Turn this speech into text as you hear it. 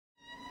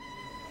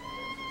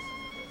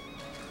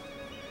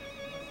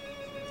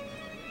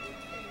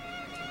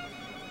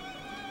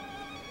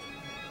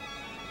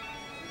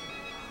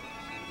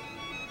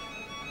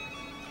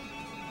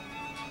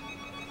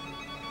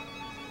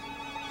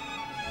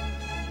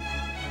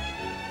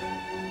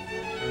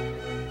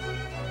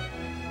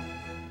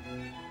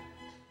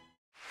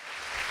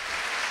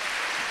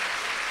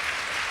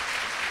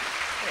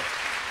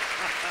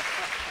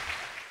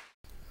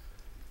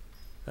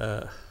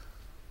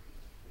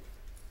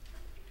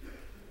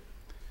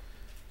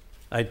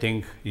I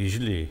think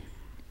usually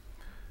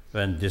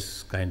when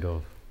this kind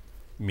of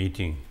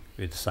meeting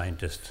with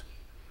scientists,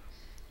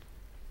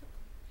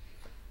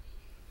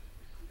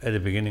 at the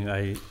beginning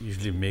I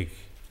usually make,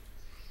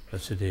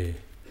 let's say,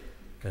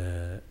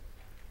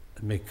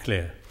 make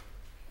clear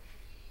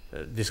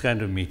this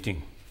kind of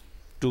meeting,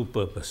 two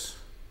purpose.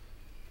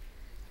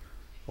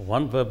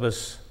 One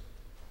purpose,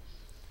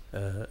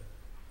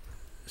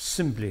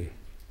 simply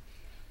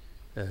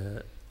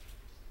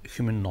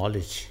human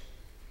knowledge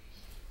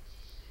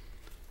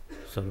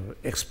sort of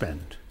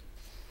expand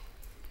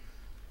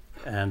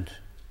and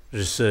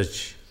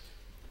research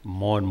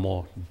more and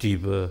more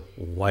deeper,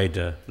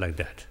 wider, like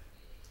that.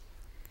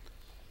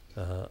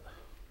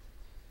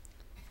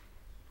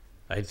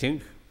 I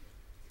think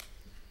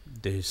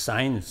the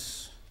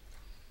science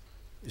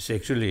is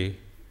actually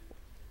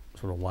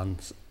sort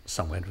of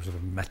some kind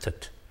of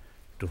method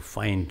to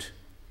find,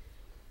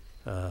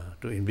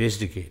 to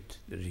investigate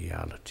the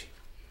reality.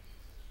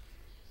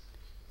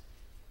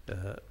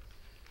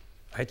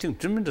 I think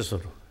tremendous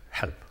sort of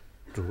help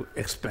to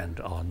expand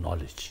our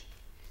knowledge.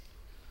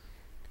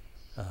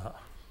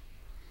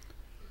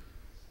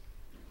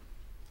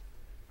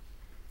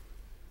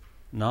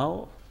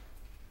 Now,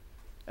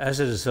 as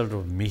a result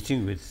of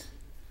meeting with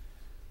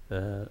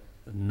a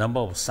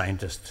number of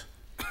scientists,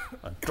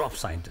 top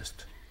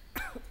scientists,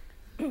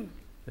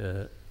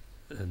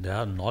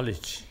 their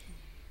knowledge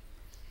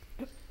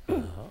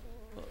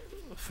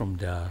from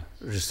their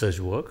research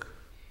work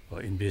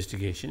or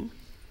investigation,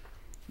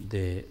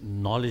 the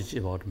knowledge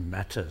about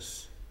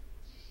matters,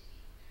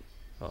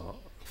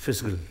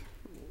 physical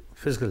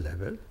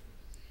level,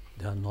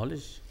 their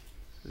knowledge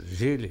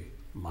really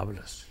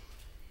marvelous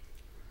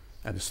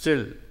and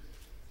still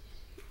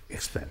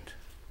expand.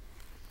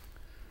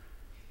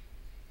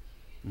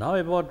 Now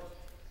about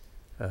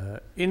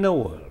inner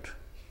world,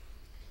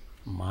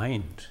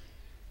 mind,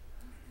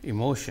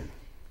 emotion.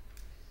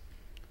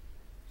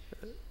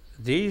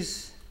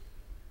 These,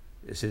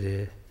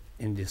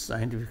 in the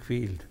scientific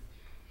field,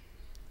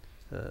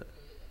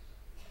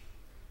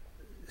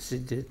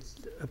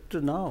 up to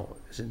now,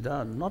 there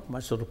are not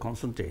much sort of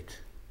concentrate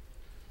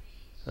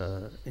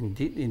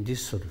in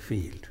this sort of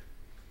field.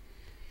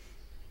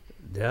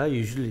 They are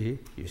usually,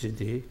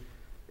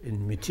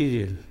 in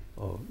material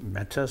or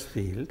matters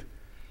field,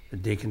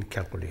 they can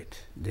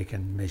calculate, they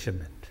can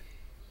measurement,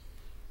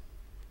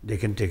 they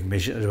can take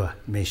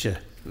measure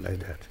like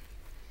that.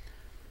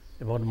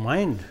 About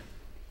mind,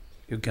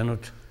 you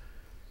cannot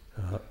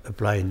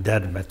apply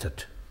that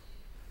method,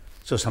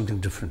 so something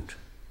different.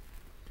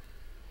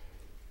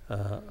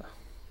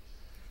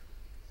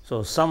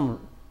 So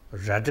some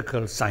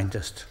radical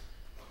scientists,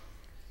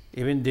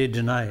 even they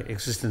deny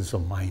existence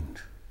of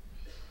mind,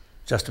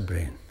 just a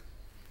brain.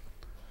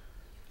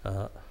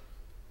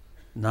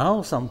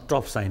 Now some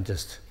top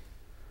scientists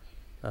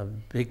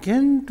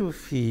begin to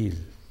feel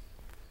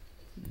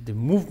the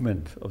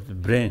movement of the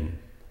brain.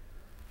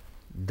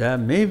 There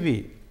may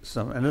be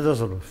some another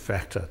sort of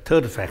factor,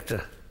 third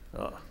factor,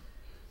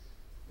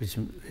 which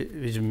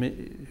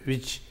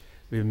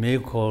we may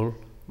call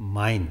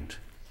mind.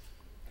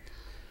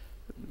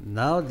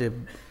 Now the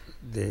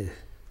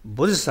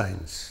Buddhist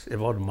science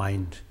about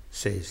mind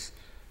says,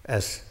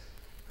 as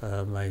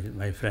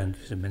my friend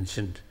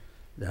mentioned,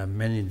 there are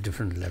many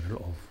different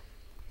levels of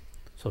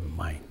sort of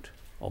mind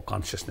or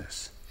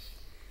consciousness.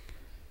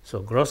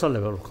 So grosser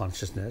level of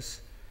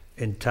consciousness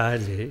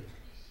entirely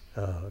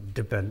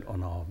depend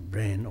on our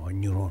brain or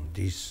neuron,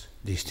 these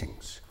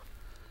things.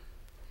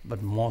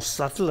 But more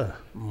subtler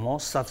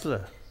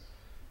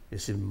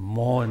is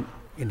more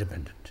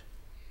independent,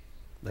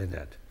 like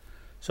that.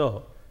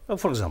 So,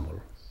 for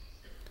example,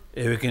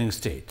 awakening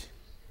state,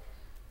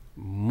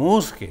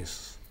 most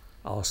cases,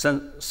 our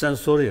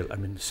sensorial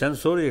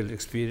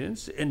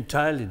experience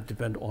entirely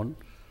depend on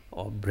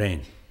our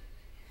brain.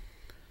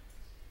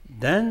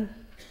 Then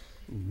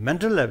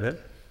mental level,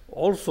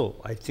 also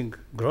I think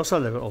grosser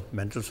level of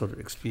mental sort of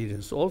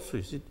experience also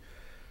is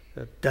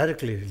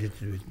directly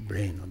related with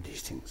brain on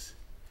these things.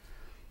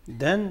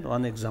 Then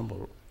one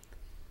example,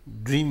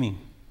 dreaming,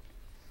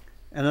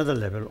 another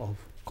level of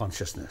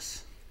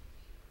consciousness.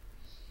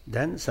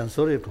 Then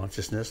sensorial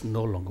consciousness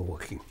no longer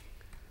working,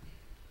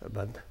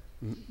 but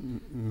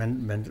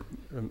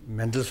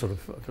mental sort of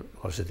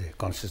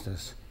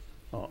consciousness.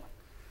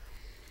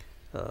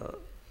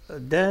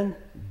 Then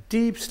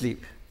deep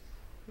sleep,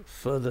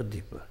 further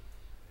deeper.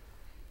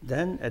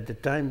 Then at the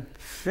time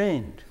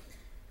faint,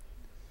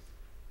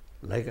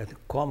 like at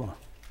coma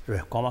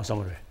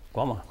somewhere,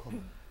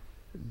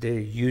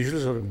 the usual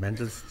sort of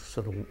mental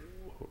sort of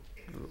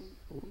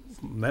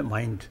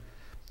mind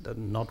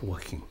not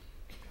working.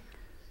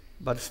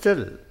 But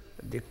still,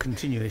 the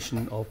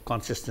continuation of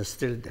consciousness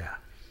still there.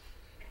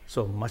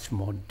 So much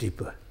more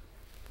deeper,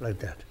 like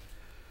that.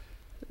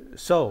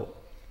 So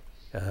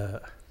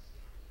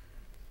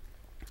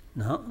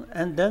now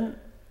and then,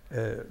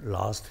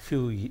 last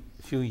few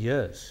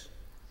years,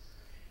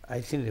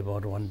 I think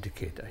about 1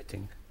 decade. I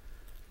think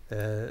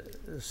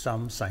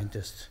some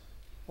scientists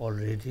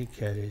already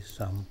carry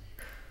some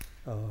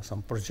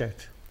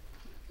project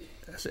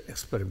as an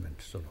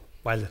experiment, sort of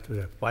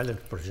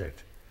pilot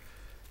project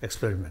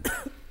experiment,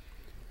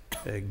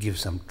 give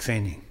some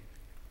training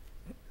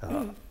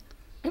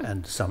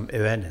and some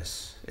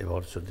awareness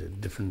about the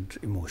different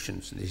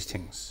emotions, these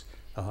things,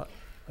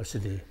 also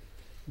the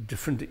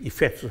different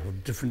effects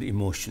of different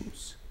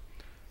emotions,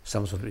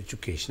 some sort of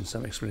education,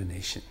 some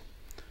explanation.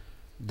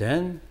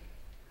 Then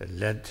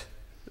let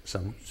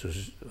some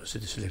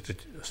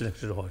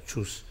selected or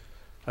choose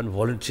and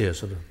volunteer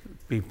sort of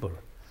people.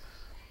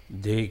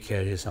 They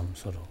carry some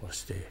sort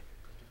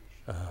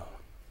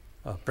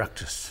of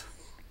practice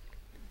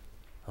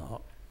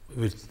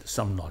with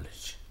some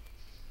knowledge.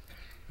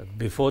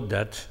 Before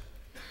that,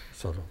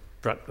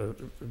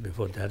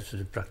 before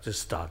the practice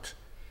start,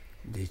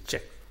 they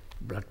check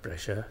blood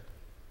pressure,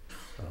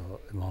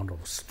 amount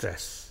of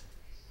stress,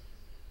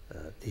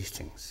 these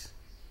things.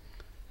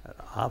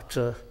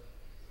 After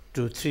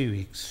 2-3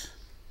 weeks,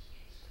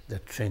 the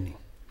training,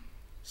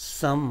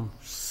 some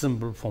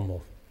simple form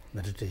of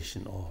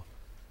meditation or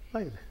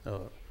like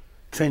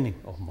training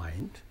of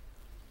mind,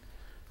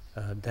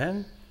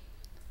 then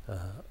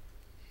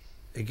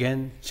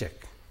again check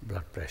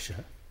blood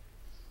pressure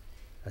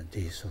and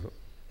these sort of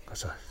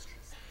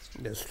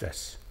the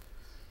stress.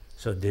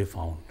 So they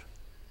found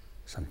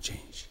some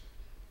change.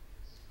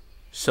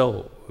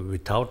 So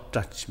without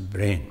touch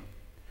brain,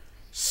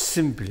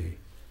 simply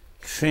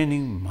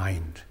training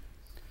mind,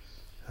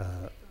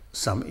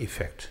 some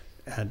effect.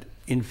 And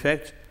in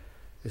fact,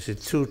 you see,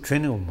 through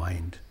training of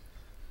mind,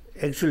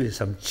 actually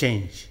some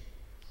change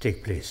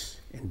take place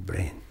in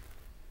brain.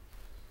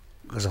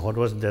 Because what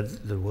was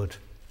that, the word?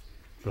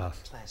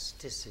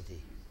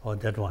 Plasticity. Oh,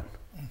 that one.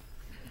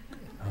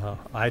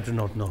 I do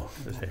not know.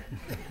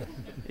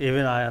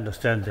 Even I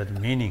understand that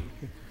meaning.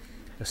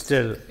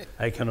 Still,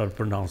 I cannot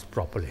pronounce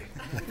properly.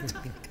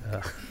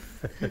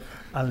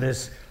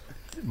 Unless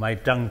my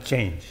tongue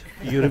change,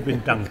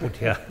 European tongue put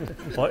here,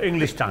 or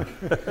English tongue.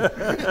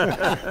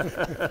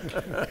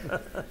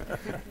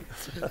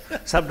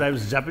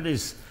 Sometimes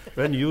Japanese,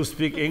 when you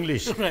speak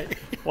English, right.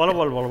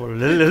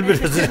 Little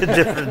bit is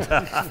different.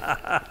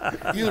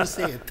 You'll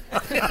see it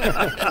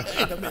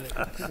in a minute.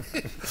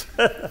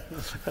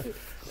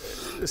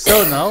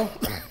 So now,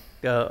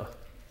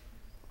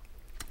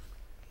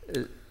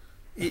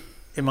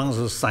 among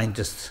those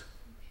scientists,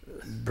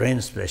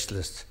 brain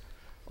specialists,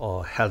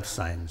 or health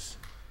science,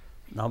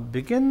 now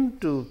begin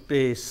to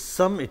pay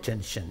some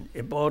attention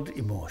about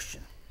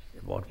emotion,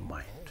 about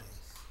mind.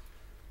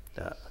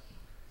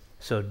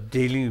 So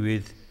dealing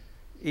with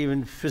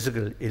even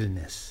physical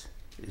illness,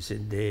 you see,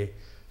 they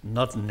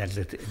not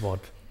neglect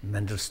about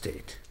mental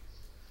state,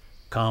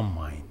 calm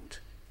mind,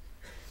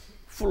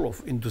 full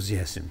of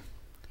enthusiasm.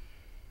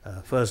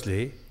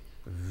 Firstly,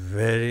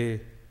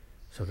 very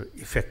sort of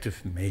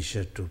effective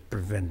measure to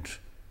prevent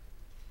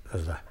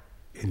the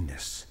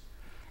illness.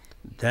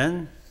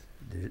 Then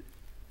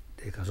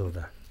they call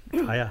the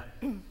Chaya,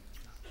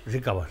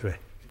 recover,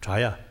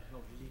 Chaya.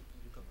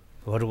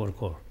 What do you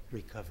call?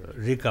 Recover.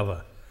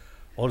 Recover.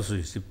 Also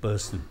is the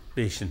person,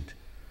 patient,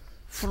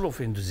 full of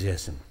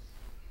enthusiasm.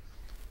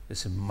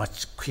 It's a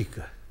much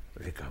quicker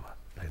recover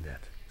like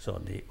that. So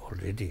they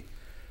already,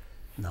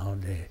 now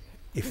the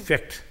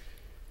effect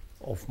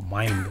of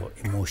mind or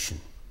emotion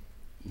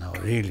now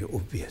really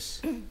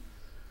obvious.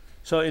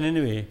 So in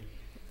any way,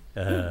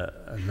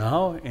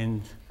 now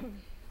in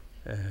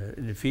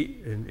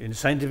the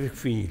scientific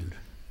field,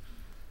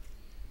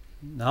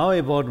 now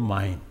about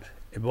mind,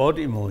 about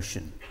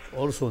emotion,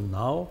 also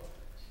now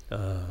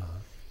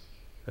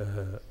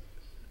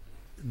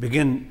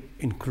begin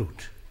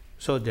include.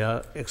 So there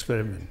are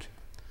experiment,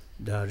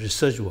 there are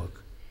research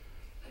work.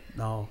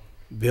 Now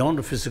beyond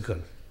the physical,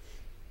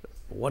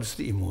 what's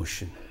the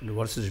emotion,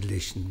 what's the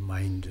relation,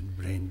 mind and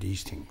brain,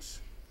 these things.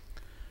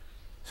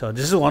 So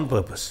this is one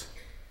purpose.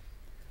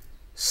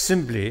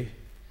 Simply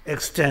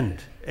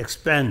expand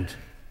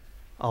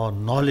our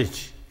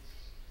knowledge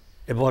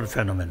about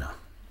phenomena,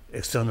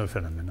 external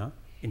phenomena,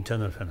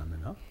 internal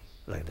phenomena,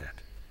 like that.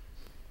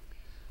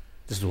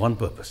 This is one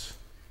purpose.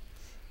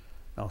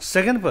 Now,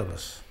 second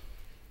purpose,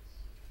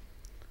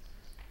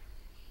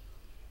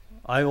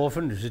 I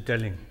often is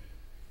telling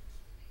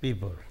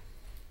people,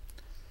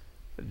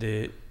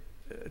 the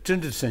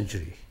 20th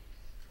century,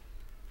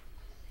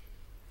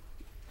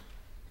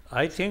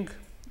 I think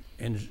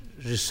in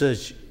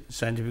research,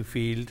 scientific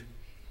field,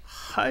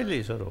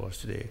 highly sort of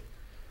today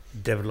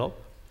develop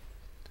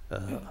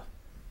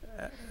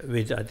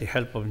with the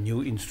help of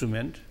new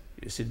instrument.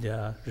 You see,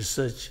 their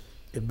research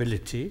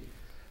ability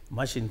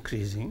much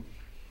increasing,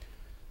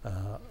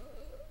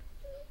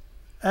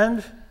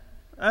 and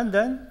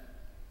then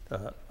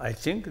I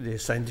think the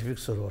scientific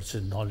sort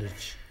of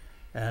knowledge,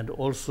 and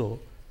also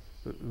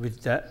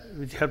with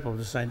help of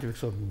the scientific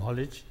sort of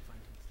knowledge,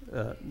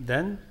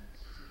 then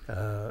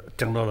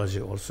technology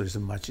also is a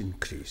much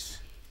increase.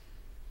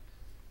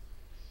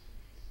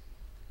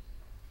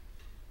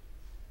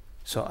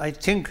 So I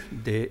think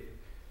the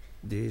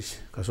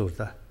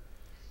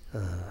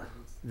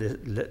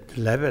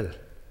level,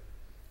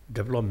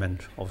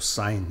 development of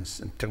science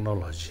and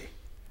technology,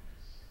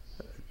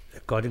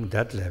 according to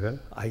that level,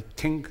 I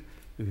think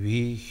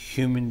we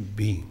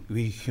humanity,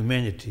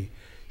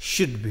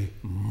 should be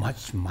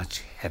much,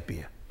 much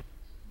happier.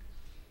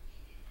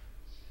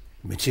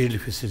 Material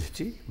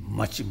facility,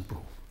 much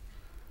improved.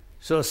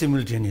 So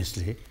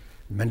simultaneously,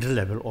 mental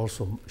level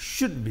also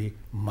should be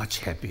much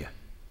happier.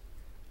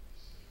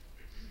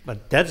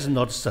 But that is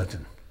not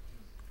certain.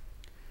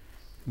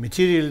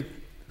 Material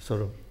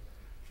sort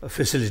of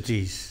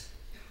facilities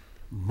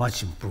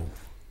much improved.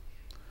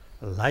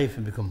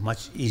 Life become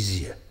much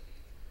easier.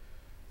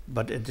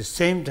 But at the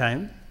same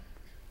time,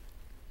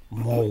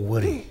 more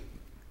worry.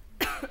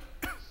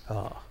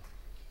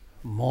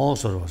 More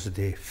sort of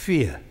they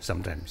fear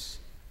sometimes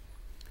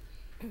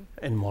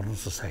in modern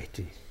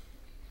society.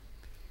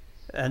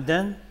 And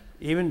then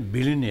even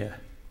billionaire,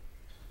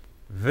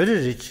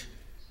 very rich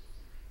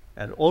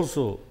and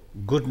also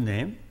good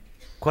name,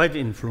 quite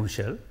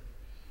influential,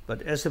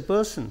 but as a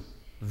person,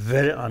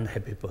 very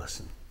unhappy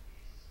person.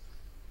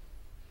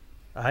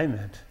 I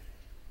met.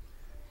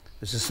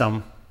 This is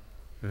some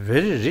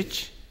very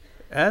rich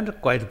and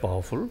quite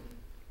powerful,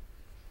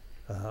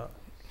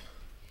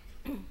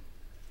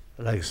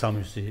 like some,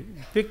 you see,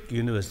 big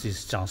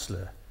university's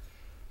chancellor.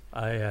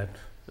 I had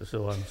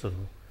so on sort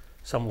of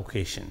some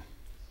occasion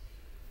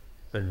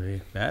when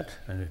we met,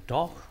 when we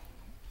talked,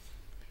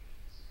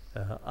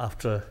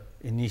 after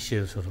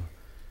initial sort of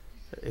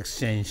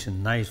exchange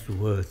nice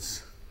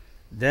words,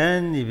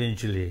 then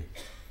eventually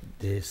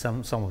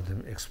some of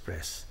them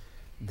express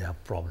their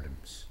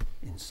problems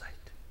inside.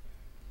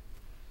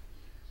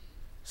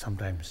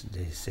 Sometimes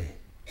they say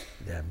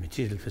their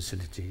material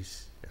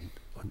facilities and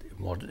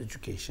modern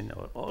education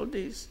or all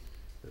these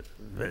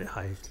very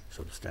high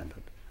sort of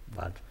standard,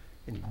 but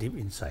deep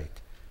inside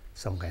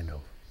some kind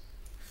of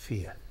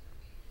fear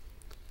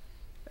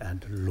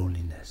and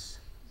loneliness.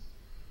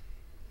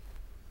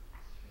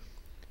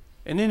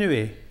 And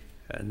anyway,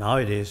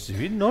 nowadays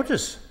we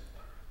notice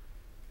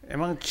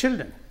among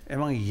children,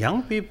 among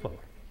young people,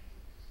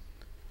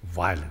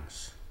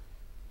 violence.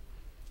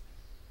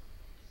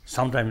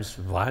 Sometimes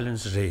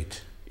violence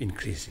rate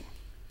increasing,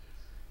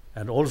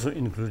 and also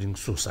including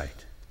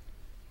suicide.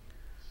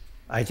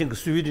 I think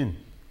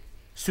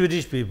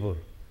Swedish people,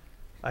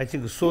 I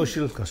think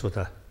social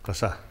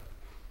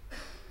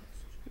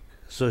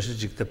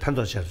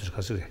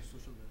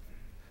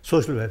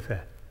social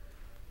welfare,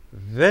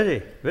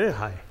 very, very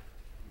high.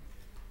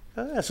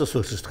 As a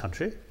socialist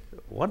country,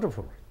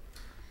 wonderful.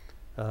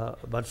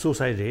 But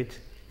suicide rate,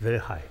 very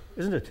high,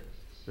 isn't it?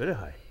 Very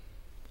high,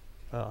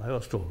 I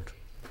was told.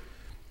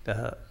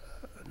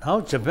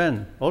 Now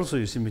Japan also,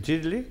 you see,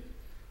 materially,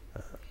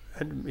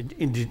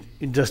 and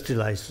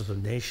industrialized sort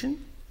of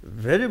nation,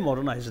 very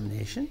modernized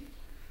nation.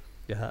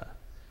 The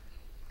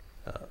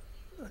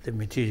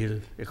material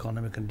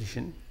economic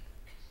condition,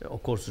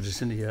 of course,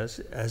 recent years,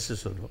 as a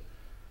sort of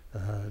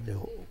the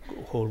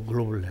whole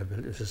global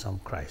level is some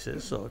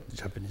crisis. So the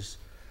Japanese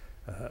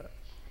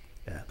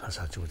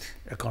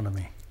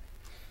economy,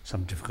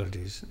 some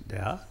difficulties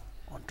there.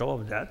 On top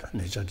of that,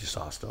 nature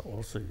disaster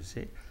also, you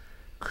see,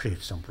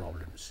 creates some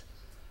problems.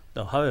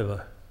 Now,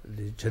 however,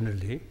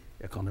 generally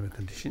economic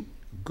condition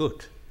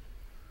good.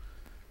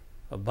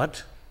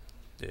 But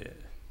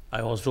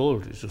I was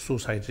told the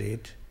suicide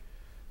rate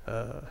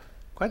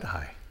quite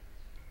high.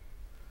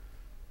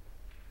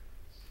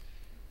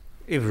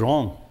 If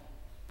wrong,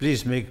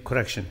 please make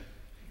correction.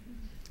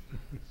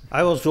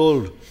 I was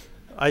told,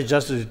 I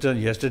just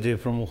returned yesterday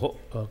from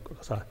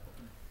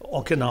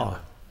Okinawa.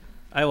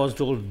 I was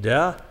told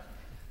their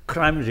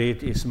crime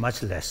rate is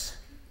much less.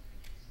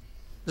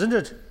 Isn't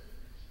it?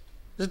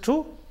 Is it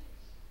true?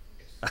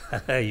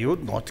 You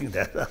noting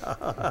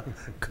that.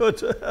 Good.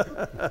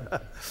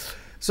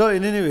 So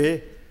in any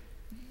way,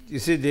 you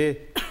see, the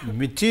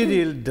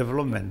material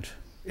development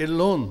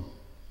alone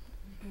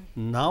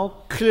now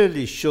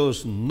clearly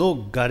shows no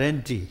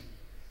guarantee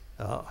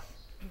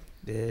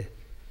the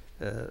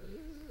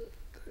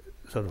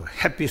sort of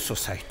happy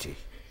society.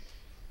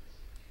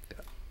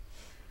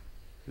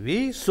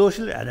 We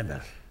social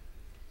animals,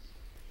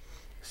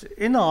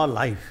 in our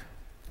life,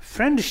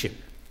 friendship,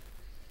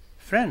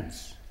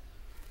 friends,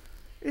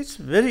 it's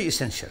very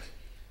essential.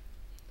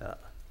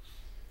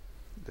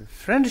 The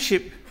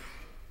friendship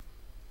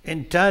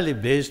entirely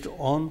based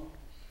on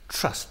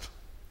trust,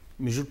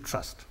 mutual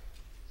trust.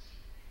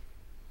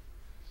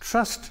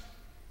 Trust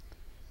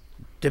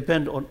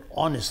depends on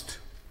honest,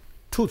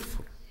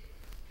 truthful,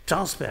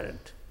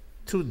 transparent.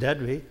 Through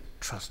that way,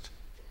 trust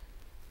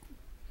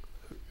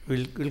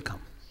will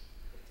come.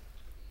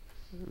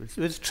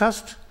 With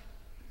trust,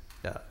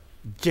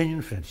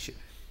 genuine friendship.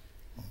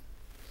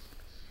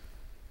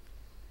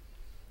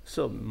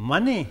 So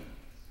money,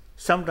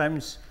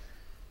 sometimes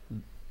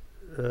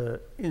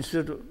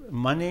instead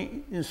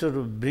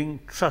of bring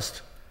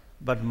trust,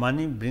 but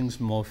money brings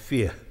more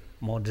fear,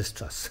 more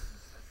distrust.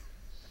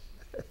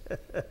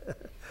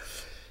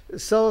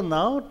 So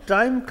now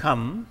time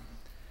come,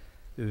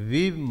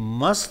 we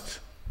must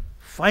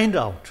find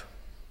out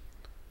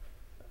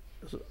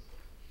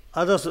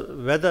others,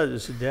 whether you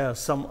see, there are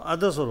some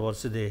others or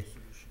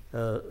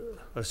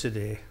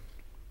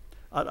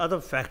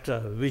other factor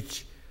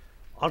which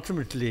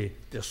ultimately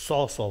the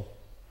source of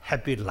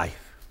happy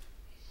life.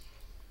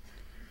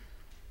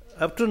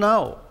 Up to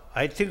now,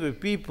 I think with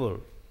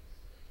people,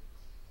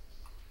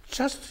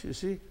 just, you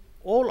see,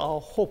 all our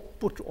hope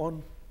put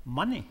on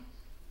money.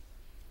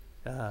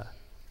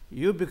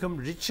 You become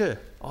richer,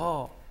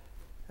 or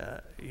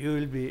you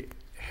will be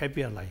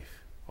happier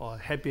life, or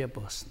happier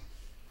person.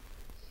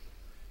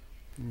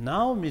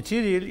 Now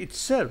material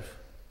itself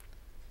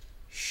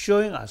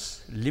showing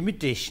us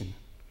limitation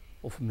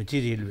of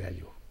material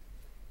value.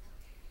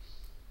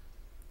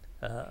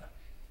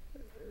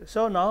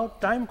 So now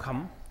time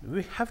come,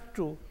 we have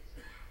to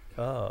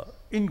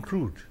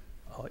include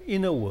our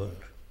inner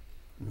world,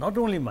 not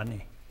only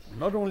money,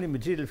 not only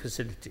material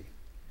facility.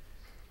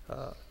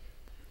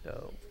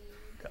 The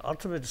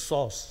ultimate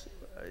source,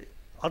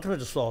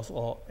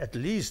 or at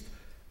least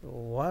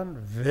one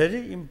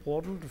very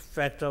important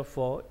factor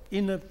for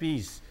inner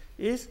peace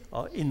is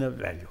our inner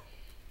value.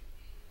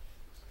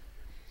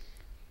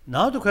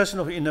 Now the question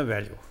of inner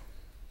value.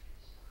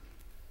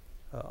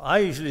 I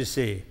usually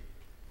say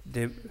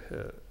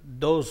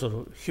those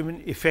are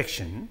human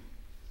affection,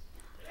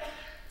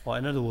 or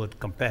another word,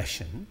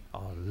 compassion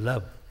or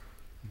love.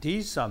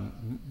 These are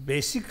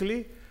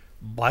basically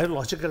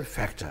biological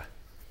factor,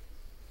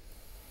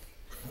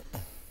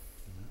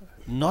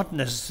 not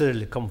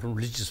necessarily come from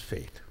religious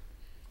faith.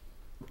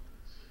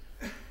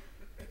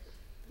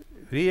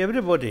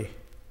 Everybody,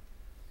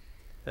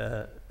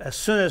 as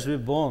soon as we're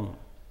born,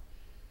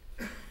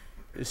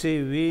 you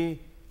see, we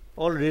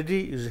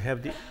already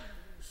have the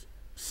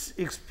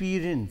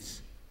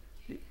experience,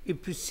 the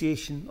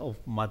appreciation of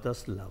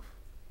mother's love,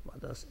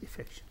 mother's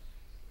affection.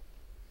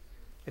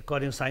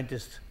 According to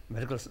scientists,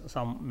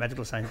 some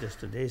medical scientists,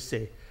 they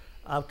say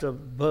after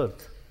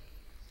birth,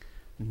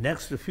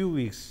 next few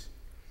weeks,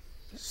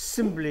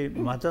 simply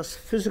mother's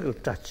physical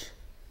touch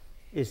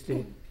is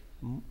the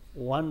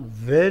one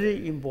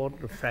very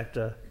important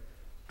factor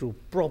to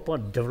proper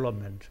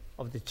development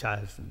of the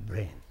child's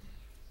brain.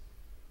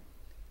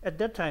 At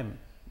that time,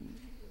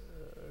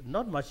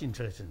 not much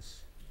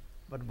intelligence,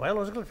 but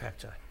biological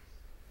factor.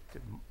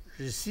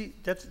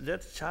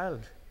 That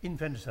child,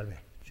 infant survey,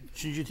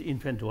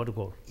 infant, what to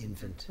call?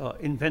 Infant.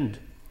 Infant.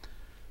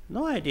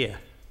 No idea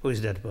who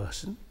is that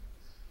person.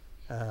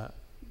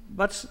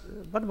 But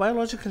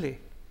biologically,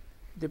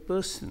 the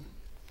person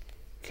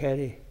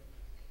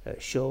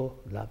show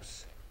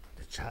loves,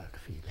 the child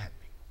feel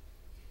happy,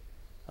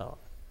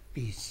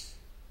 peace,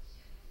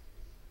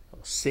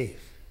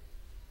 safe.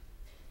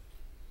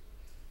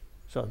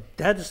 So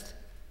that's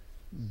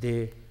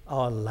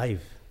our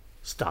life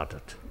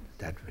started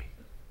that way.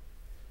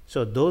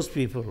 So those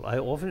people, I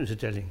often used to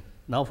telling,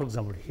 now for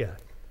example here,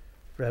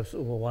 perhaps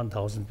over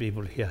 1,000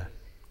 people here,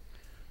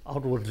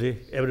 outwardly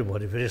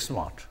everybody very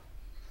smart.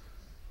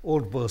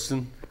 Old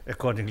person,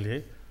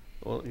 accordingly,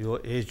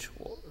 your age,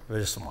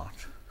 very smart.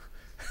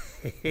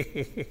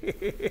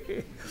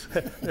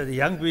 The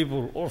young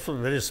people also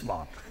very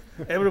smart.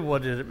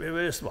 Everybody is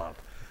very smart.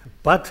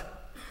 But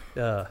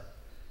if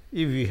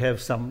we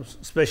have some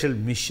special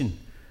mission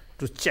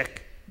to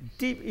check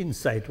deep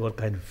inside what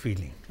kind of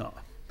feeling,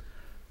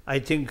 I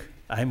think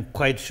I'm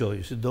quite sure,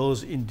 you see,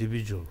 those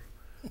individuals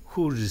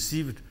who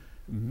received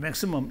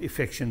maximum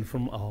affection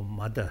from our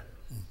mother,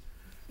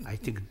 I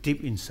think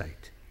deep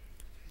inside,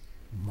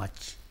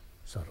 much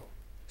sorrow,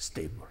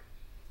 stable,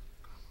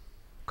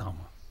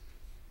 calmer.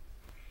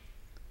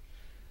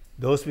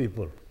 Those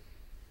people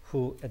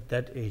who at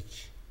that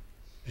age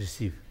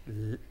receive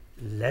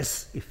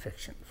less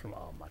affection from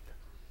our mother,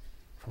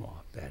 from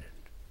our parent,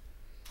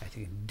 I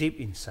think deep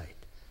inside,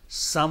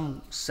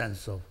 some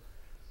sense of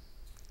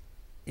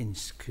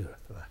insecurity.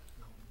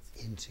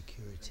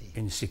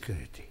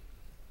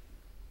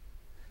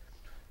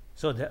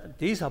 So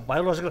these are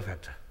biological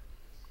factors.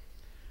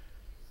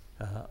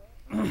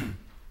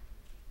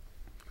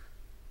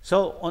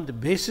 So on the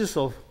basis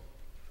of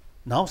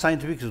now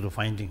scientific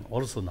finding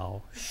also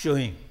now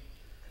showing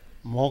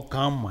more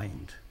calm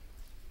mind,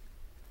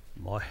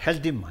 more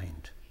healthy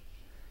mind,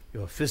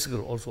 your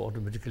physical also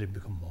automatically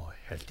become more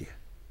healthier.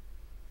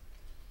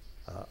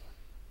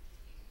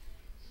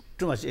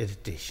 Too much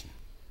irritation,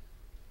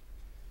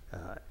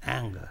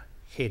 anger,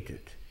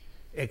 hatred.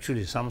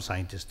 Actually, some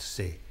scientists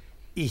say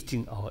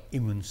eating our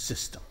immune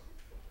system.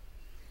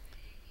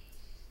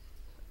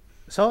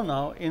 So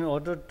now, in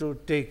order to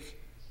take,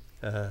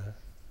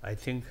 I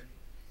think,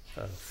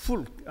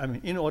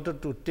 in order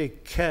to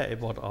take care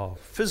about our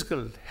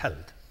physical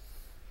health,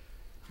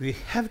 we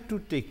have to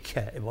take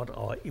care about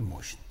our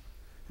emotion.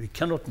 We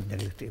cannot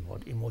neglect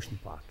about emotion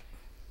part.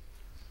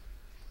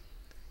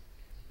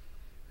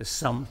 There's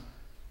some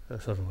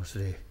sort of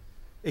say,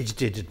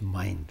 agitated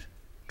mind,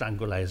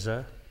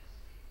 tranquilizer,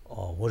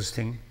 or worst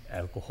thing,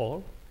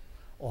 alcohol,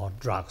 or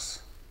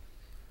drugs.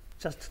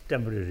 Just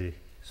temporary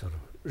sort of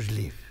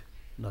relief,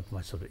 not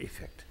much sort of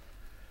effect.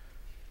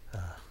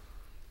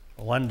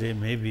 One day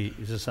maybe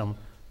it is some,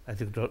 I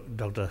think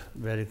Dr.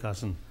 Barry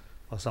Carson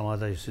or some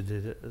other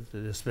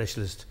the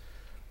specialist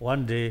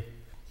one day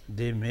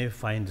they may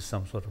find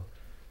some sort of,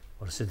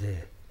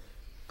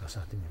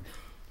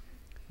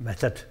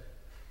 method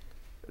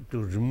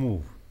to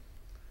remove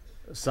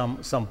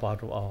some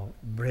part of our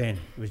brain,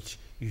 which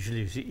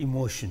usually you see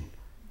emotion,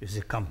 you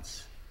see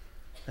comes.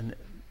 And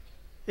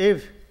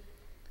if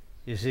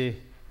you see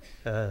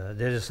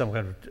there is some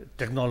kind of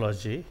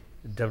technology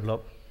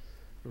developed,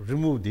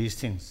 remove these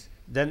things,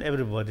 then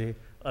everybody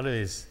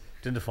always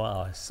 24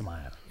 hours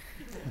smile.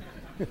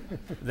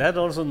 That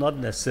also not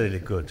necessarily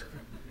good.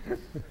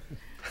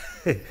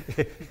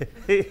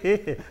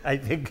 I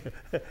think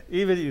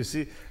even you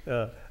see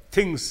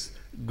things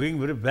going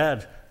very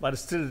bad, but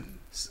still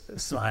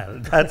smile.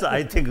 That's,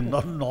 I think,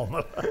 not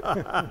normal.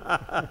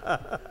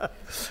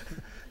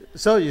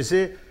 So you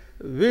see,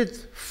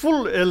 with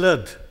full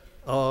alert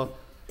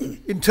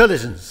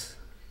intelligence,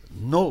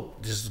 no,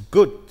 this is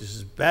good, this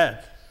is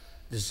bad,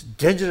 this is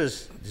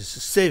dangerous, this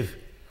is safe.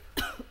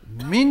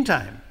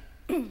 Meantime,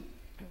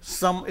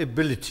 some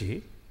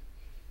ability,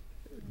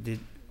 the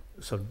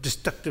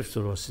destructive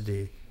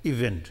the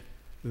event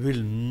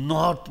will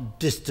not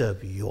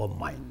disturb your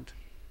mind.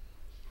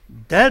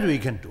 That we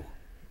can do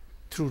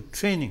through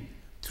training,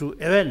 through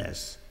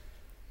awareness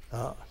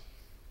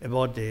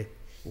about the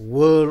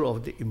world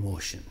of the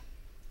emotion.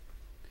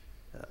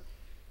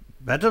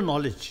 Better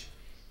knowledge,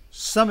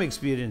 some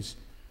experience,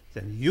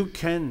 then you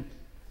can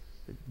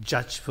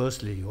judge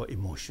firstly your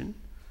emotion,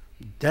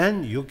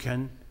 then you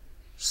can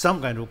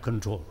some kind of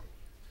control.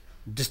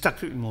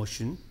 Destructive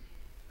emotion,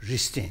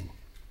 restrain,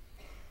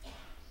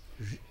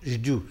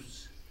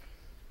 reduce.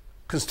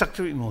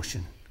 Constructive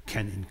emotion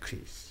can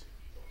increase.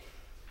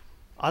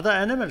 Other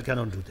animal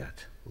cannot do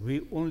that.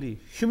 We only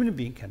human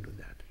being can do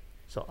that.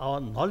 So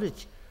our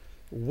knowledge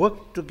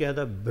work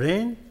together,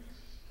 brain,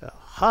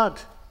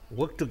 heart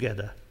work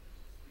together.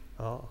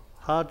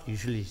 Heart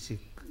usually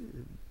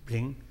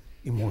bring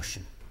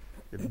emotion.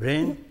 The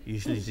brain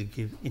usually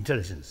give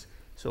intelligence.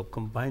 So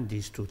combine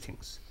these two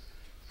things.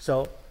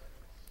 So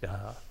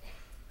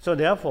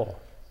therefore,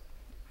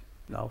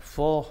 now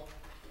for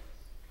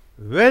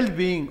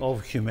well-being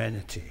of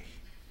humanity,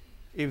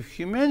 if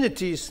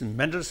humanity's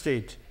mental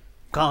state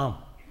calm,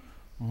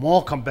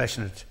 more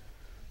compassionate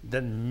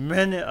than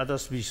many other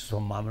species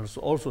of mammals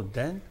also,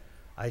 then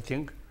I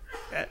think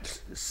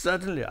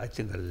certainly I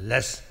think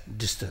less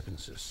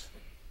disturbances.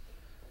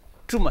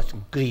 Too much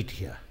greed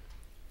here.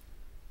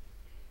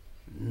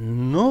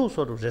 No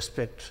sort of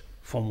respect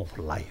form of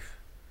life.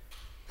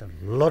 A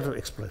lot of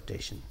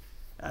exploitation,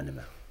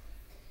 animal.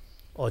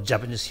 Or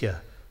Japanese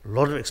here, a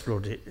lot of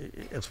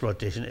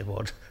exploitation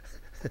about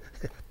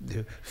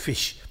the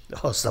fish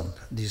or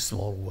these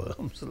small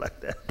worms like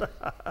that.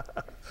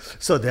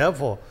 So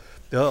therefore,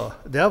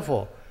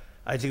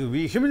 I think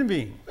we human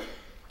beings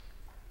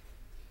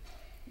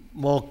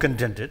more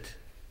contented.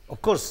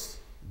 Of course,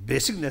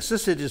 basic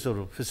necessities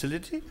of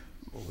facility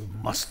we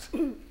must,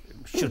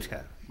 should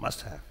have,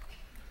 must have.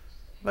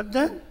 But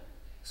then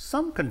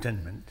some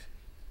contentment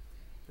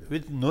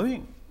with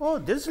knowing, oh,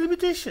 there's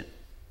limitation.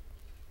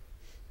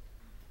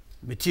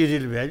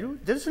 Material value,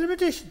 there's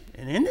limitation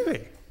in any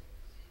way.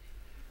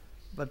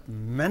 But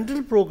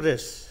mental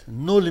progress,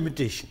 no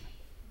limitation.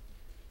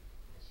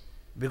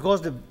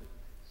 Because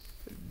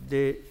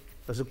the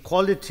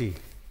quality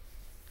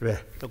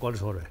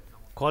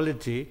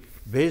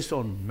based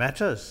on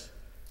matter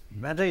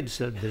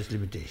itself, there is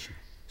limitation.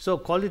 So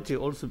quality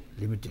also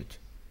limited.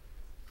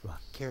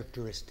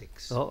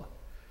 Characteristics. So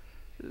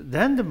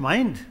then the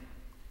mind,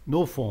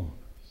 no form.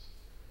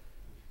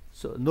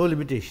 So no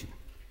limitation.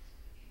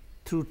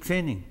 Through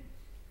training,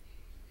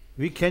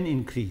 we can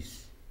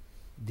increase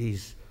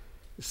these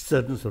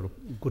certain sort of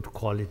good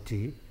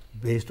quality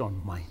based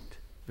on mind,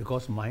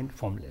 because mind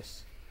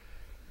formless.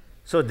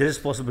 So there is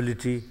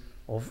possibility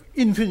of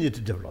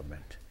infinite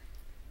development.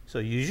 So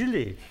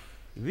usually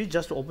we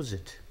just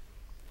opposite.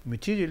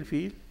 Material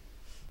field,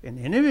 in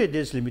any way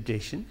there is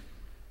limitation,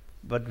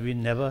 but we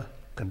never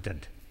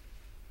content.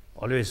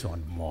 Always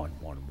want more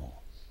and more and more.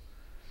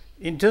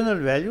 Internal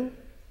value,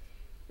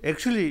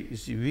 actually you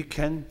see, we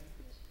can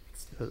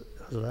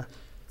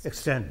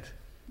extend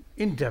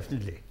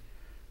indefinitely,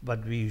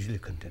 but we usually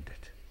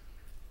contented.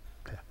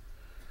 Okay.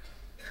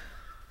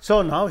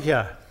 So now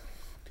here,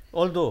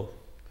 although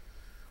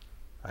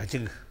I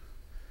think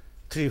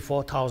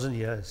 3,000–4,000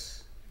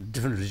 years,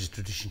 different religious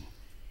tradition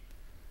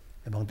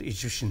among the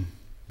Egyptian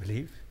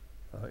belief,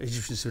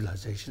 Egyptian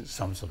civilization,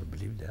 some sort of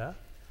belief there,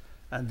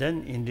 and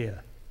then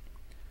India,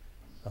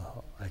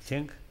 I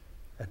think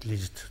at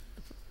least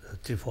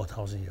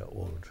 3,000–4,000 year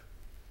old,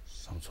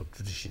 some sort of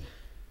tradition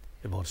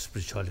about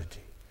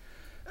spirituality,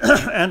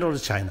 and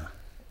also China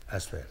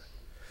as well.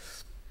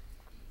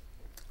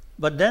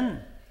 But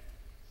then,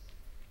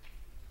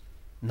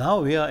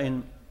 now we are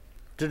in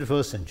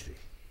 21st century.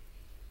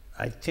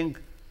 I think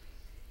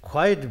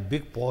quite a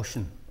big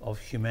portion of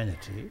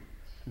humanity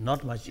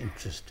not much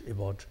interest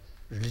about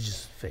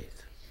religious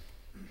faith.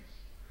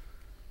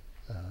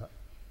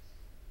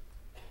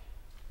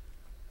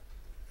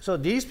 So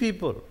these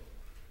people,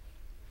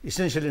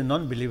 essentially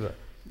non-believer,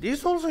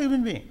 these also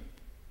human beings,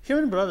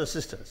 human brothers,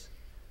 sisters,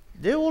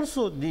 they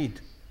also need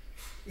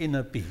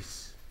inner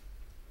peace.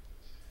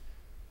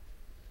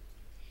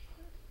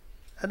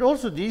 And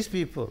also these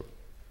people,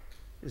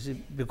 you see,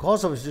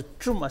 because of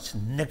too much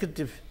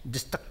negative,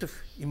 destructive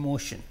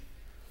emotion,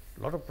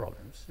 a lot of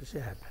problems, you see,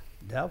 happen.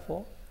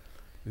 Therefore,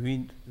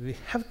 we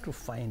have to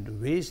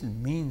find ways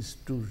and means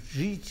to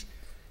reach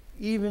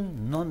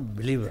even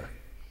non-believer.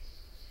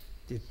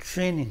 The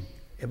training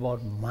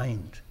about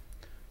mind,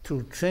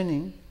 through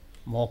training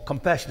more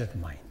compassionate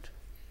mind,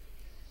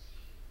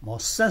 more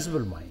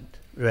sensible mind,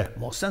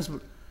 more sensible.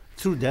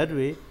 Through that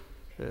way,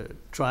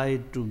 try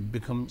to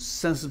become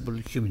sensible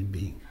human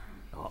being.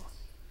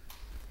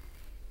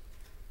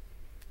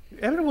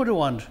 Everybody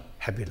wants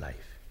happy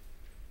life.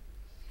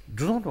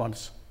 Do not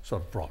want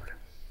sort of problem.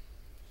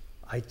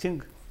 I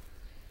think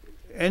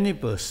any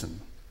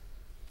person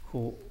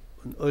who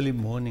in early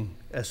morning,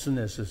 as soon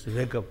as you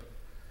wake up,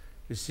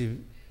 you see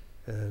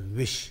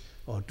wish,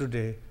 or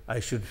today I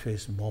should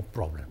face more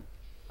problem.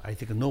 I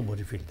think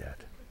nobody feel that.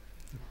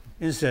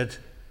 Instead,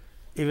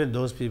 even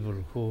those people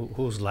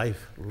whose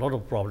life a lot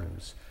of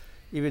problems,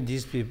 even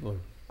these people,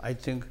 I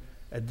think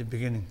at the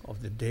beginning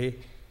of the day,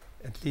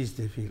 at least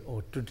they feel,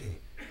 oh, today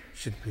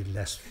should be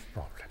less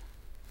problem.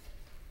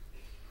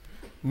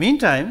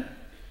 Meantime,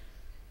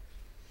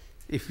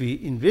 if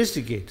we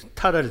investigate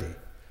thoroughly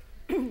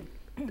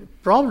the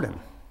problem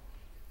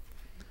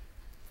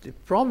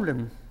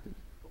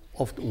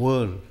of the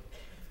world,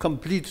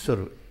 complete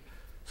sort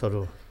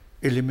of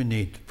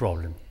eliminate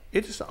problem,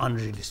 it is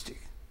unrealistic.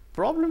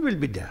 Problem will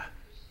be there.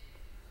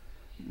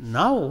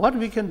 Now what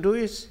we can do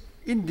is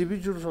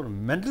individual sort of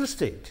mental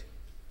state,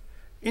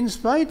 in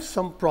spite of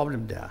some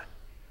problem there,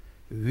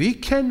 we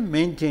can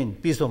maintain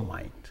peace of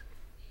mind.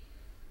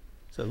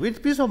 So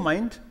with peace of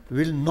mind,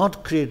 we will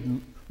not create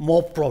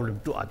more problem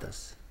to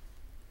others.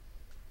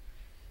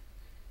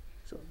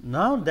 So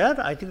now that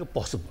I think is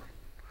possible.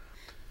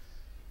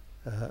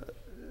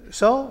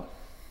 So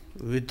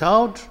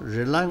without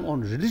relying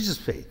on religious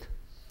faith,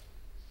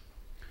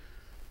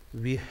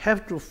 we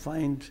have to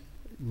find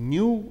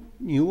new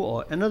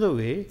or another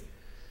way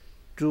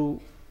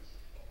to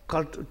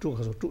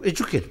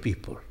educate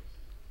people.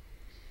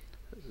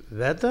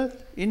 Whether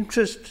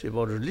interest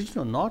about religion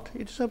or not,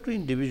 it is up to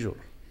individual.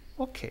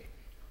 Okay,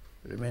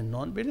 remain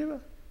non-believer,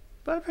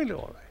 perfectly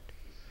all right.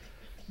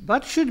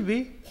 But should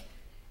be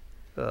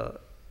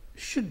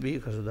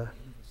because of the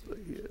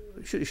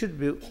should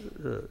be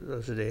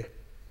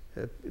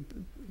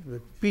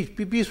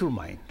peaceful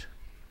mind.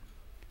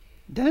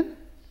 Then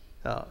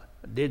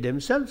they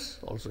themselves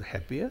also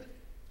happier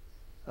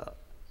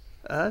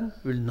and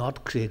will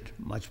not create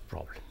much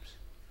problems.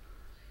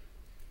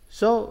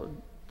 So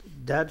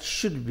that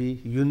should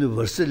be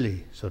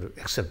universally sort of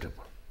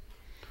acceptable.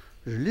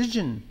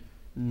 Religion,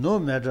 no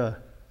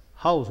matter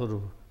how sort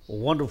of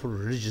wonderful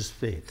religious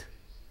faith,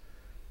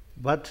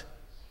 but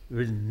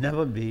will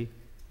never be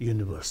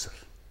universal.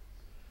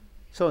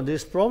 So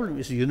this problem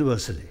is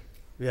universally,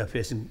 we are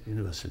facing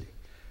universally.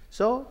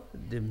 So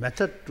the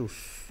method to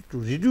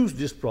reduce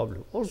this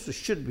problem also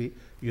should be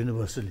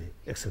universally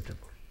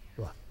acceptable.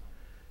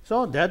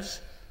 So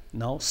that's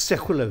now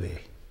secular way.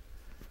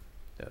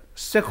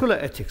 Secular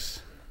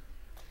ethics.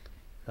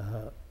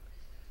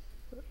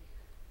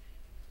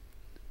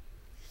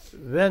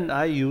 When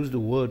I use the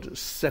word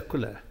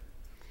secular,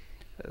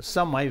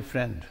 some my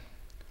friend,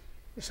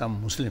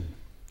 some Muslim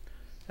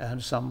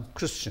and some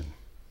Christian,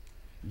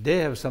 they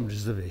have some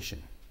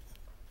reservation,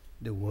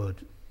 the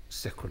word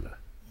secular.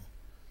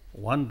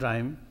 One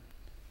time,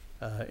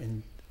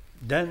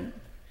 then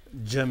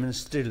Germans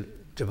still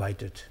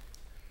divided.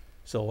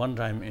 So one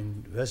time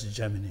in West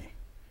Germany,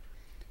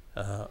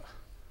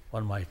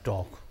 on my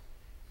talk,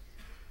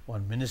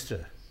 one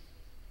minister,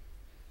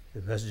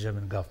 the West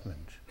German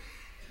government,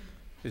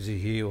 you see,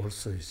 he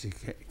also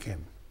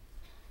came.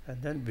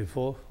 And then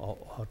before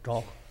our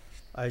talk,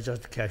 I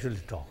just casually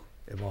talk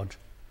about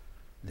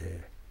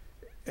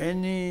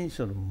any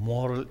sort of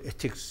moral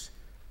ethics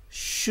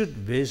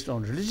should be based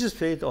on religious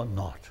faith or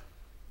not.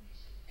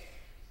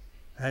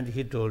 And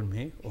he told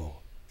me, oh,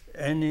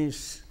 any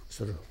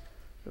sort of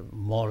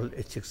moral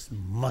ethics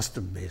must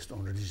be based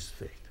on religious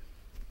faith.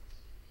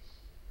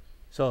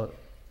 So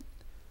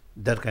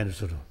that kind of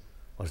sort of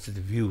also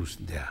the views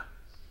there.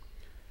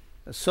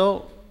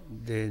 So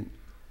the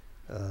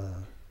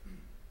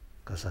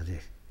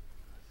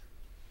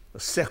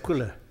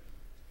secular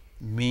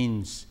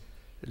means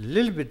a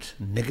little bit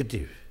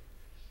negative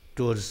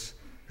towards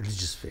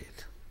religious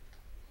faith.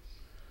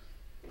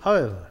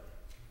 However,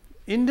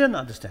 Indian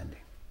understanding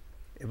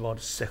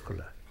about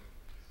secular,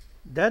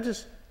 that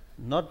is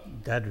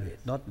not that way,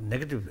 not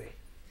negative way.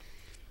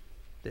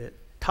 The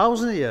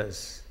 1,000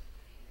 years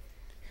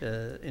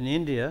in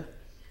India,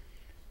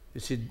 you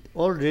see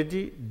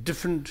already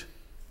different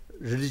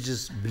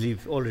religious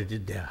belief already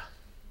there.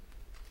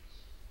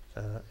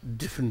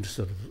 Different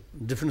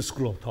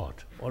school of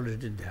thought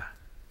already there.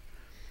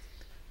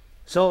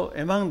 So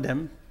among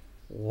them,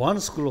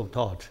 one school of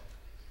thought,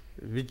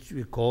 which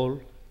we call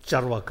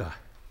Charvaka,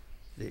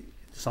 the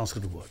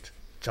Sanskrit word,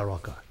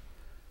 Charvaka,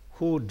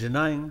 who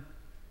denying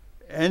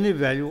any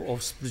value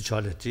of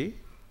spirituality,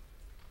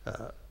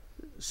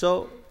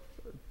 so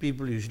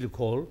people usually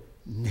call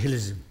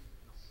nihilism.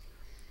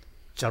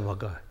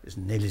 Charvaka is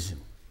nihilism.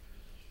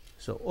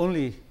 So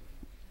only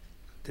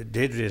the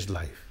dead-raised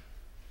life,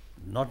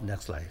 not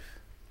next life,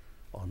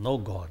 or no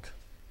God,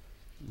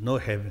 no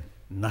heaven,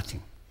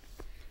 nothing.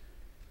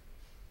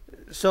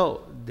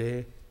 So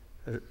the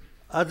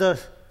other,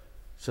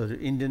 so the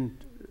Indian,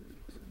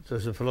 so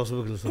the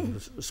philosophical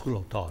school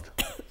of thought,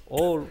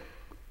 all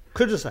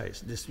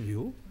criticize this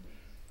view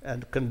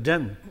and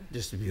condemn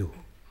this view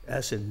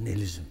as a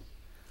nihilism.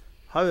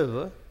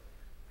 However,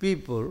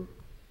 people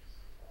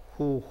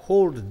who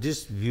hold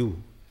this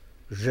view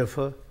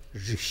refer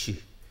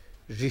rishi.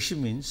 Rishi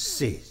means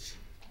sage.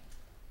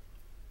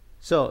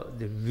 So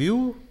the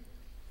view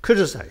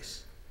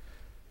criticize,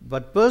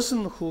 but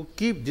person who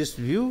keep this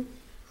view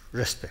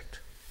respect.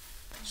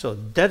 So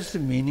that's the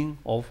meaning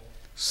of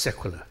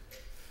secular.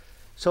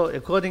 So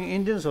according to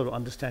Indian sort of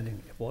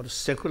understanding, what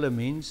secular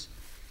means,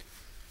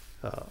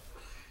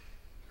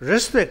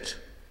 respect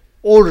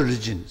all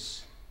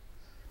religions,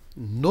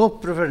 no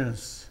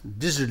preference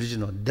this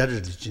religion or that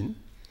religion,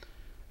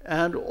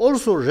 and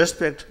also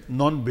respect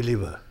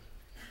non-believer.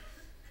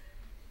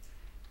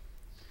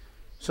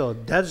 So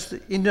that's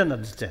the Indian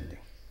understanding.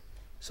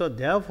 So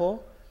therefore,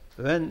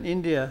 when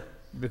India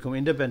became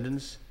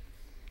independence,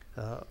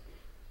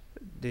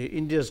 the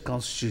India's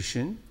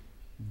constitution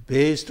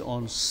based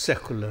on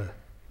secularism,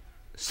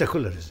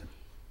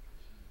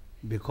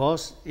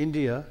 because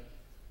India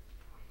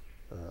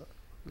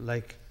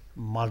like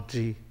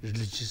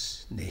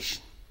multi-religious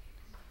nation.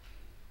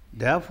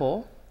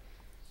 Therefore,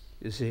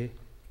 you see,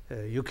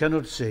 you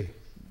cannot say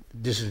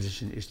this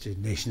religion is the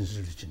nation's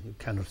religion. You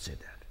cannot say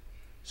that.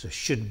 So it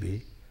should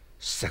be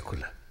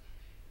secular.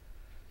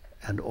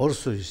 And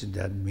also, you see,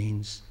 that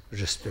means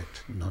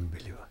respect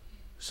non-believer.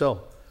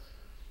 So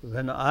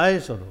when I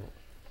sort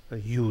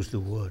of use the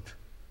word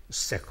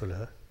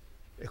secular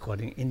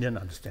according to Indian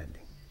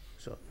understanding,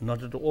 so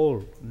not at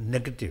all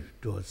negative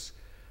towards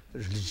the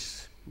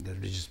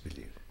religious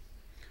belief.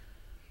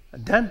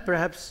 And then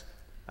perhaps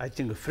I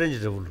think the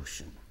French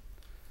Revolution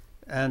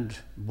and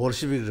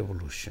Bolshevik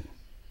Revolution,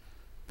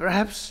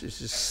 perhaps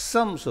this is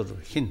some sort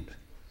of hint.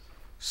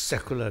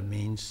 Secular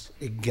means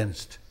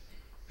against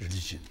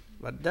religion,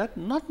 but that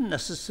not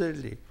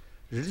necessarily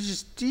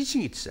religious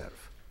teaching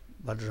itself,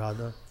 but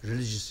rather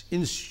religious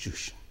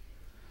institution.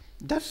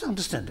 That's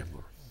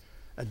understandable.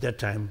 At that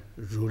time,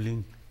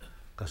 ruling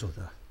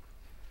Kasota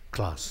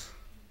class,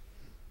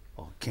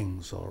 or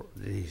kings, or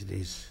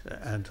these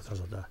and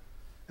Kasota,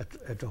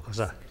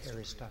 Etokasa.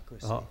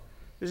 Aristocracy.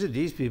 You see,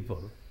 these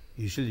people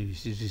usually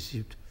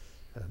received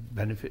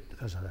benefit,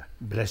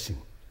 blessing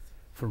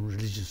from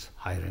religious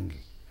hierarchy.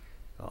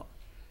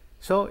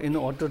 So in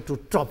order to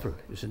topple,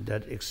 you see,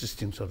 that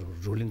existing sort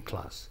of ruling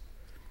class,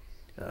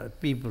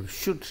 people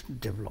should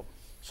develop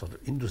sort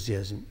of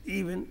enthusiasm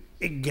even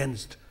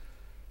against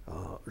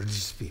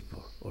religious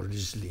people or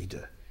religious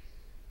leader.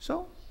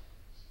 So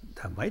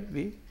there might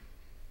be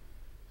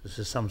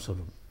some sort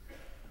of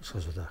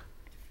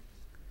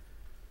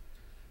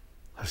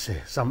I'll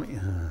say some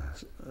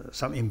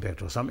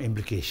impact or some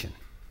implication.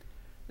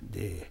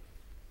 The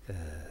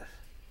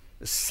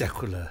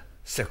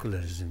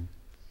secularism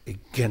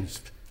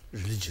against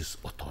religious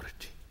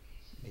authority.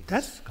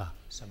 That's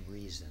some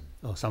reason.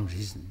 Oh, some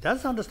reason.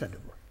 That's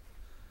understandable.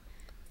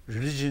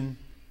 Religion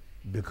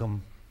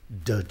become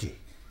dirty,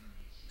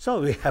 so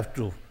we have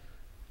to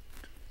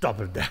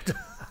topple that.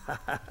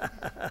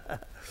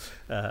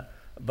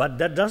 But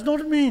that does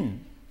not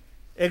mean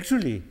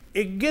actually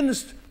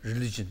against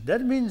religion.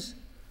 That means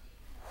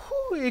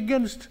who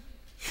against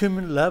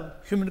human love,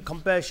 human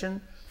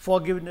compassion,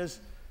 forgiveness?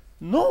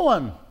 No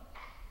one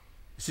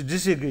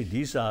disagree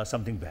these are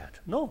something bad.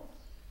 No.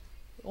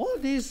 All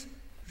these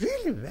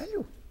really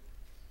value,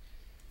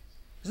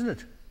 isn't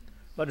it?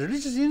 But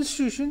religious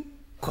institution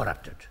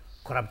corrupted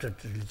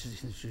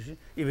religious institution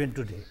even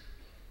today.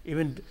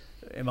 Even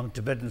among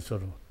Tibetans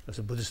or as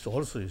a Buddhist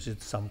also, you see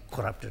some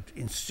corrupted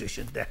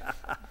institution there.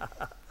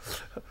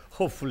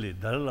 Hopefully,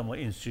 Dalai Lama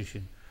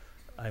institution,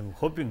 I'm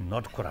hoping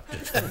not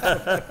corrupted.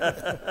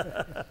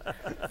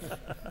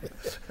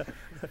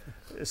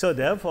 So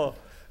therefore,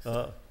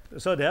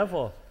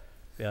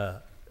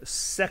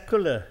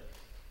 secular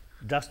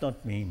does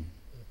not mean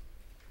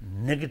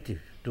negative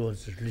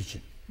towards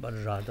religion, but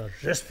rather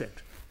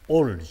respect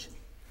all religion.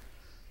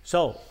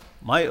 So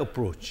my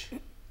approach,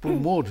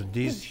 promote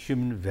these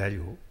human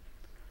value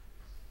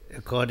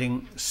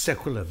according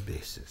secular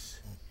basis,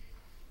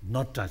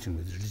 not touching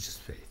with religious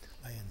faith.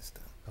 I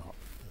understand.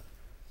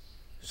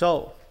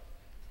 So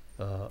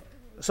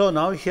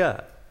now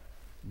here,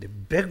 the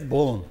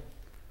backbone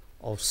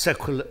of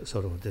secular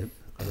sort of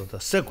the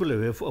secular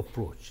way of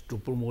approach to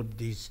promote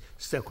these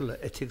secular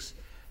ethics.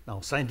 Now,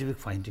 scientific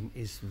finding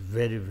is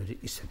very, very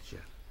essential,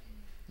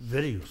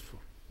 very useful,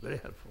 very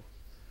helpful.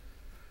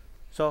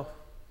 So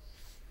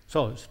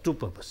it's two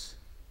purposes.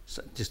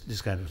 So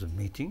this kind of a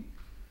meeting,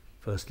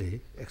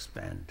 firstly,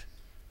 expand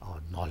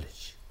our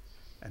knowledge,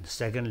 and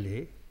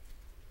secondly,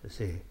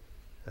 say,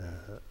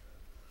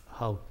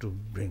 how to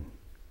bring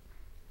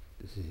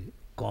the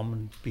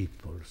common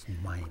people's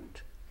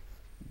mind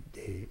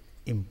the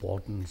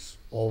importance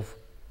of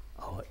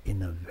our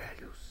inner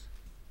values,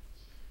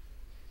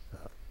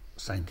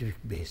 scientific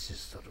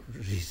basis or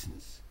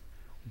reasons.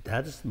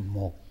 That is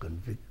more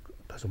convincing.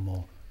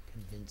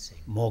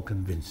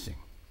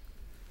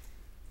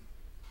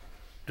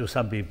 To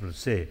some people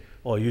say,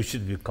 oh, you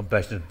should be a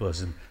compassionate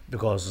person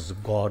because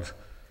God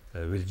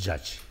will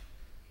judge.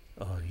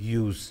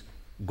 Use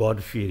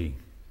God-fearing.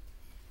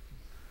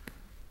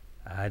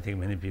 I think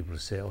many people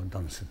say, oh,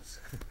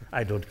 nonsense.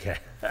 I don't care.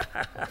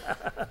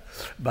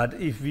 But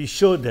if we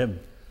show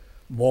them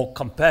more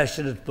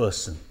compassionate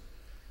person,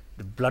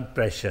 the blood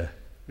pressure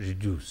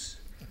reduce,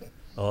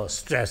 or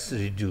stress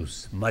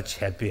reduce, much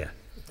happier,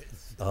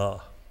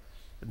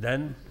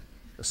 then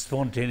a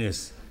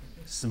spontaneous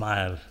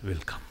smile will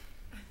come.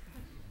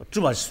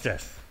 Too much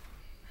stress.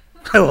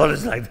 I'm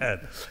always like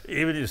that.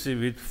 Even you see,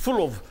 with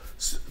full of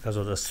because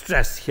of the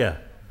stress here,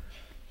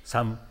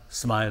 some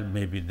smile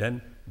may be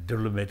then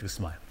diplomatic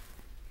smile.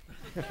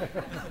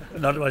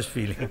 Not much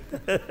feeling.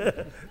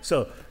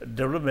 So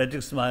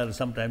diplomatic smile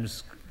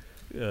sometimes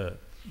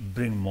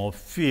bring more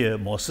fear,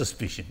 more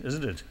suspicion,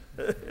 isn't it?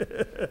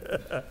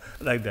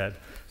 Like that.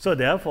 So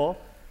therefore,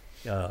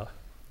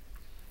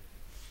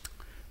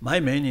 my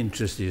main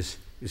interest is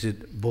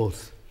it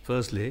both,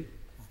 firstly,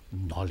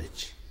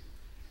 knowledge,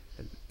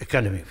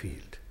 academic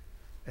field,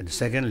 and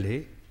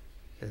secondly,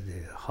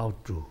 how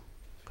to,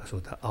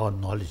 our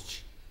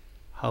knowledge,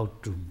 how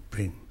to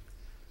bring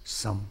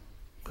some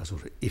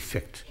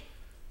effect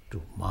to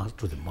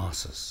the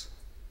masses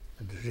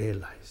and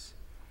realize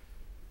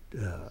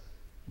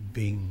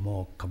being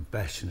more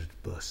compassionate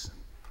person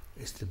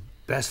is the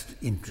best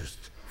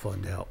interest for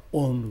their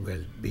own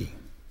well-being.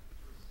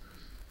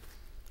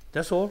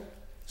 That's all.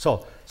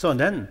 So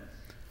then,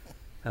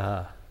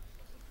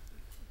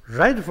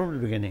 right from the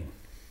beginning,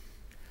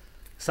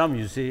 some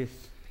you see,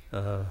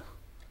 are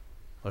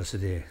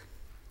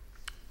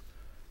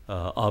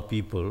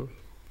people,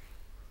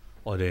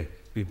 or the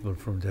people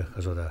from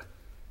the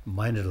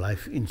Mind and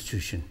Life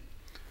Institution,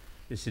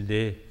 you see,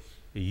 they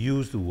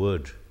use the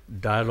word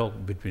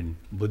dialogue between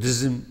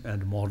Buddhism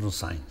and modern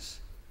science.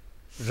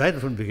 Right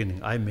from the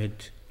beginning, I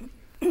made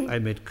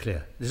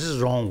clear this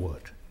is wrong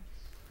word.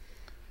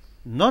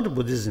 Not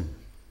Buddhism,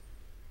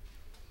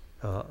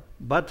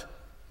 but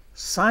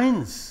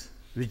science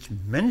which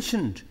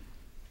mentioned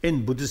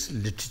in Buddhist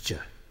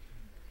literature.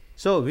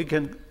 So we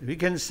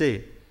can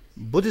say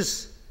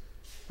Buddhist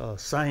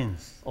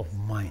science of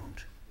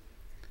mind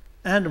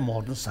and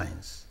modern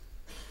science.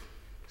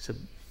 So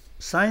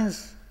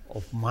science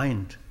of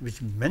mind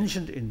which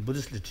mentioned in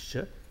Buddhist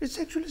literature, it's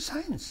actually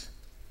science,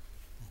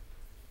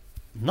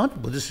 not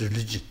Buddhist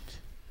religion.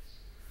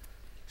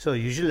 So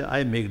usually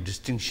I make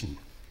distinction.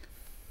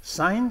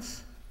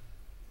 Science,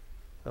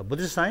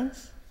 Buddhist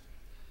science,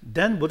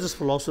 then Buddhist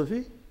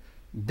philosophy,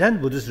 then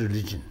Buddhist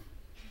religion.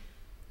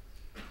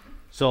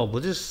 So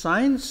Buddhist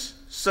science,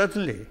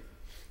 certainly,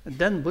 and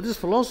then Buddhist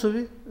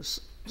philosophy,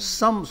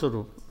 some sort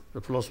of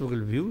the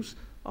philosophical views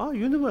are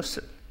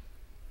universal.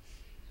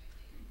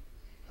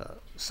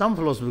 Some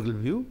philosophical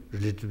view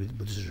related with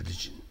Buddhist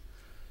religion.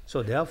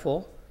 So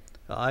therefore,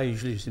 I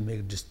usually make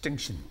a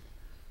distinction.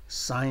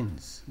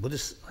 Science,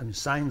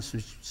 science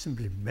which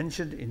simply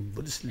mentioned in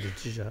Buddhist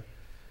literature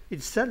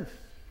itself,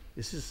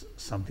 this is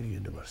something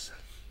universal,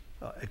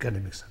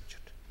 academic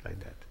subject, like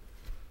that.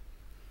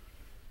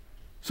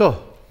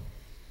 So,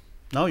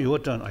 now your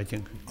turn, I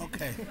think.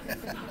 Okay.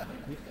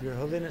 Your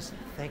Holiness,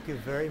 thank you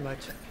very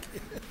much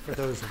for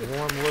those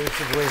warm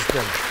words of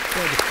wisdom.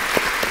 Thank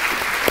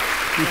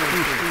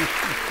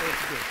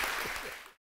you.